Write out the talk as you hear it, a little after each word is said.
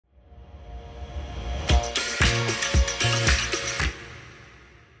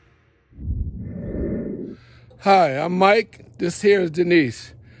Hi, I'm Mike. This here is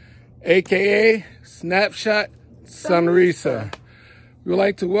Denise, aka Snapshot Sonrisa. We would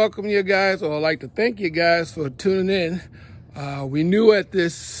like to welcome you guys, or I'd like to thank you guys for tuning in. We new at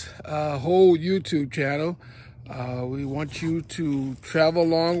this whole YouTube channel. We want you to travel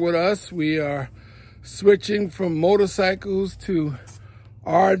along with us. We are switching from motorcycles to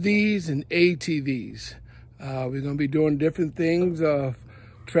RVs and ATVs. We're going to be doing different things,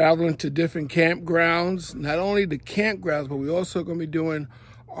 traveling to different campgrounds. Not only the campgrounds, but we're also going to be doing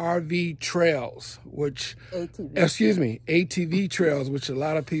RV trails, which, ATV trails, which a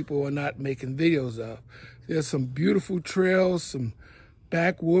lot of people are not making videos of. There's some beautiful trails, some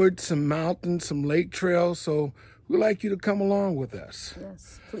backwoods, some mountains, some lake trails. So we'd like you to come along with us.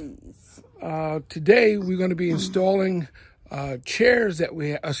 Yes, please. Today, we're going to be installing chairs that we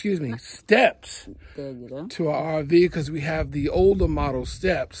have, steps to our RV, because we have the older model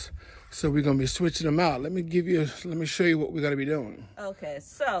steps. So we're going to be switching them out. Let me show you what we're going to be doing. Okay,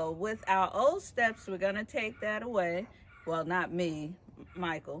 so with our old steps, we're going to take that away. Well, not me,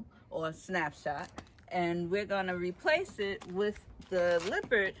 Michael, or Snapshot. And we're going to replace it with the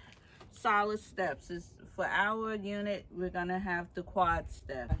Lippert solid steps. For our unit, we're going to have the quad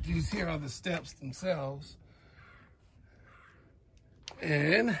step. These here are the steps themselves.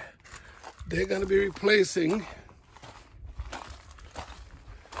 And they're going to be replacing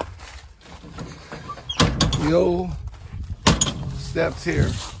the old steps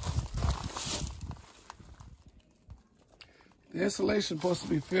here. The installation is supposed to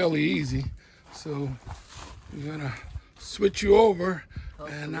be fairly easy, so we're going to switch you over,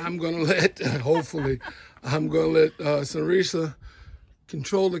 and I'm going to let, hopefully, I'm going to let Sonrisa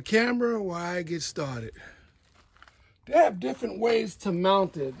control the camera while I get started. They have different ways to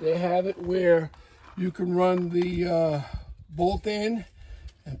mount it. They have it where you can run the bolt in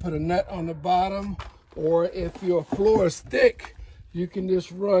and put a nut on the bottom, or if your floor is thick, you can just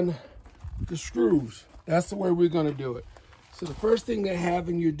run the screws. That's the way we're going to do it. So the first thing they're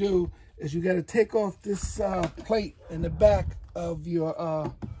having you do is you got to take off this plate in the back of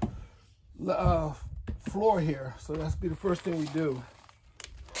your floor here. So that's be the first thing we do.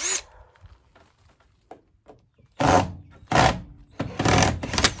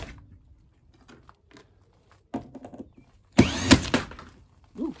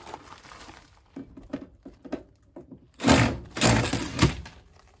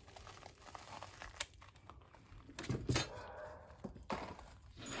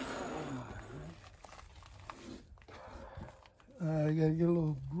 You gotta get a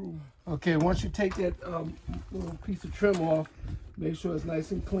little groove. Okay, once you take that little piece of trim off, make sure it's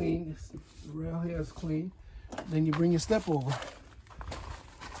nice and clean. The rail here is clean. Then you bring your step over.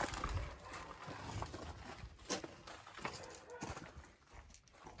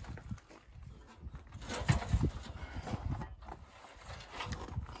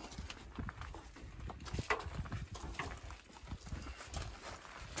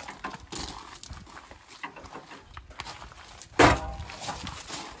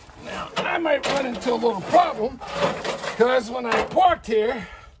 I might run into a little problem, because when I parked here,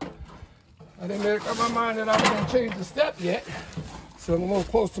 I didn't make up my mind that I was going to change the step yet. So I'm a little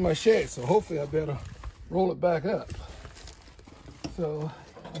close to my shed, so hopefully I better roll it back up. So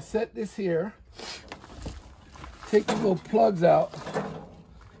I set this here, take the little plugs out.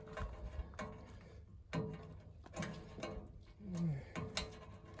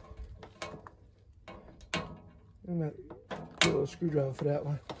 I'm going to get a little screwdriver for that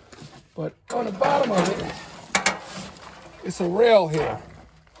one. But on the bottom of it, it's a rail here.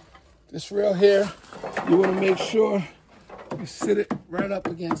 This rail here, you want to make sure you sit it right up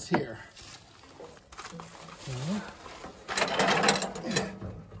against here.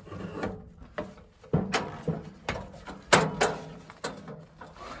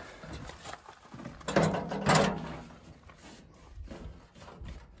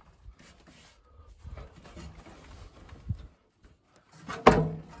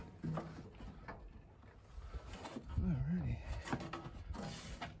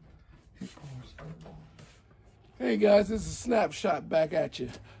 Hey guys, this is Snapshot back at you.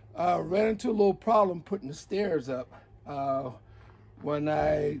 Ran into a little problem putting the stairs up. When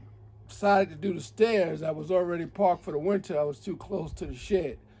I decided to do the stairs, I was already parked for the winter. I was too close to the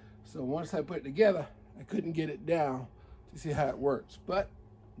shed. So once I put it together, I couldn't get it down to see how it works. But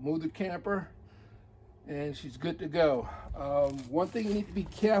moved the camper and she's good to go. One thing you need to be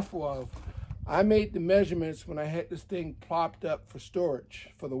careful of, I made the measurements when I had this thing plopped up for storage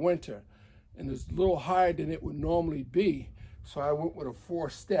for the winter, and it's a little higher than it would normally be, so I went with a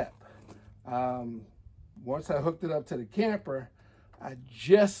 4-step. Once I hooked it up to the camper, I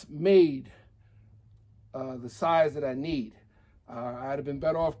just made the size that I need. I'd have been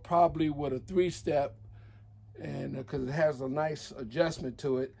better off probably with a 3-step, and because it has a nice adjustment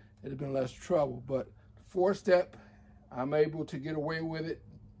to it, it'd have been less trouble. But 4-step, I'm able to get away with it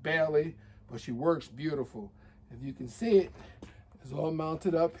barely, but she works beautiful. If you can see it, it's all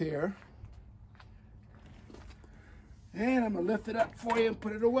mounted up here. And I'm gonna lift it up for you and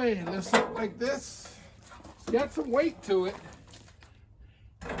put it away. It lifts up like this. It's got some weight to it.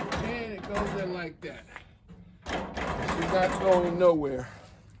 And it goes in like that. She's not going nowhere.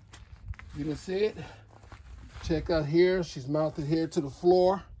 You can see it. Check out here, she's mounted here to the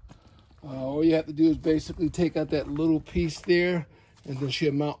floor. All you have to do is basically take out that little piece there, and then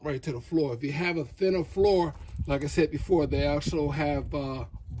she'll mount right to the floor. If you have a thinner floor, like I said before, they also have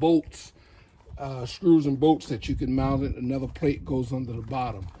bolts, screws and bolts that you can mount it. Another plate goes under the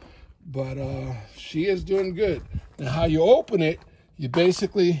bottom. But she is doing good. Now how you open it, you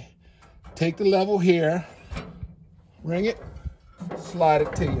basically take the level here, ring it, slide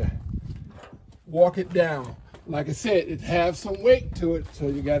it to you. Walk it down. Like I said, it has some weight to it, so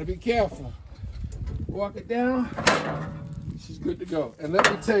you got to be careful. Walk it down, she's good to go. And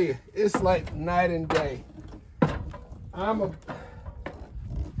let me tell you, it's like night and day. I'm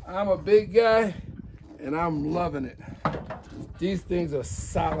a big guy, and I'm loving it. These things are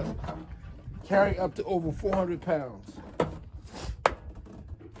solid. Carry up to over 400 pounds.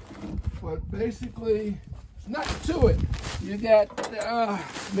 But basically, it's nothing to it. You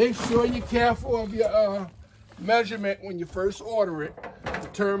got make sure you're careful of your measurement when you first order it.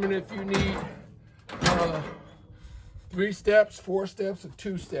 Determine if you need 3 steps, 4 steps, or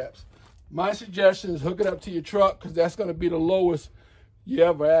 2 steps. My suggestion is hook it up to your truck, because that's going to be the lowest you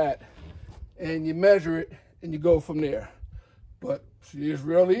ever at. And you measure it and you go from there. But it's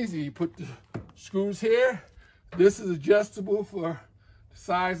real easy. You put the screws here. This is adjustable for the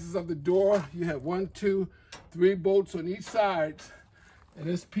sizes of the door. You have 1, 2, 3 bolts on each side. And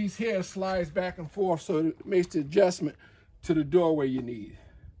this piece here slides back and forth, so it makes the adjustment to the doorway you need.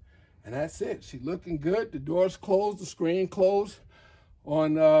 And that's it. She's looking good. The door's closed, the screen closed.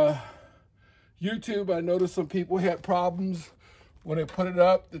 On YouTube, I noticed some people had problems when they put it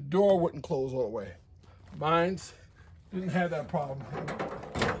up. The door wouldn't close all the way. Mine's didn't have that problem.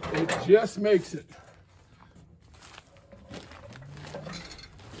 It just makes it.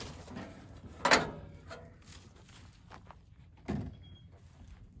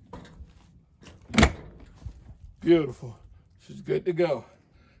 Beautiful. She's good to go.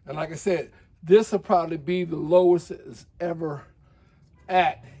 And like I said, this will probably be the lowest it's ever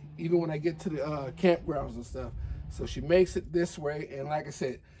at, even when I get to the campgrounds and stuff. So she makes it this way. And like I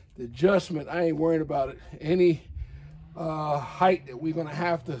said, the adjustment, I ain't worried about it. Any height that we're gonna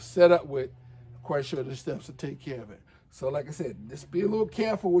have to set up with, I'm quite sure the steps will take care of it. So like I said, just be a little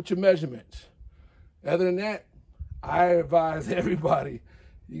careful with your measurements. Other than that, I advise everybody,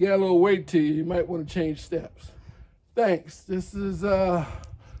 you got a little weight to you, you might want to change steps. Thanks. This is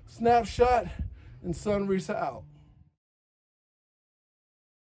Snapshot and Sonrisa out.